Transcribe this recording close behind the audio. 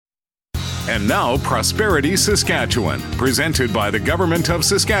And now, Prosperity Saskatchewan, presented by the Government of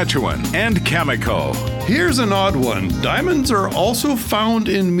Saskatchewan and Cameco. Here's an odd one. Diamonds are also found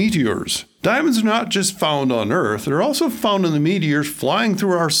in meteors. Diamonds are not just found on Earth, they're also found in the meteors flying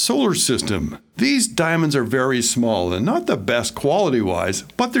through our solar system. These diamonds are very small and not the best quality-wise,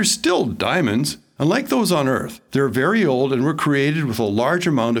 but they're still diamonds. Unlike those on Earth, they're very old and were created with a large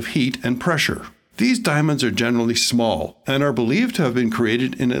amount of heat and pressure. These diamonds are generally small and are believed to have been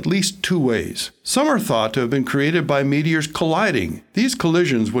created in at least two ways. Some are thought to have been created by meteors colliding. These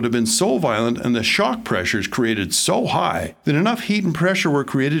collisions would have been so violent and the shock pressures created so high that enough heat and pressure were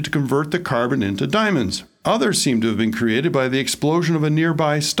created to convert the carbon into diamonds. Others seem to have been created by the explosion of a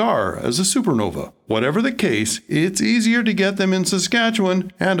nearby star as a supernova. Whatever the case, it's easier to get them in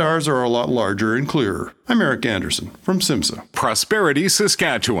Saskatchewan, and ours are a lot larger and clearer. I'm Eric Anderson from SIMSA. Prosperity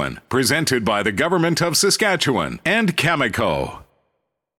Saskatchewan, presented by the Government of Saskatchewan and Cameco.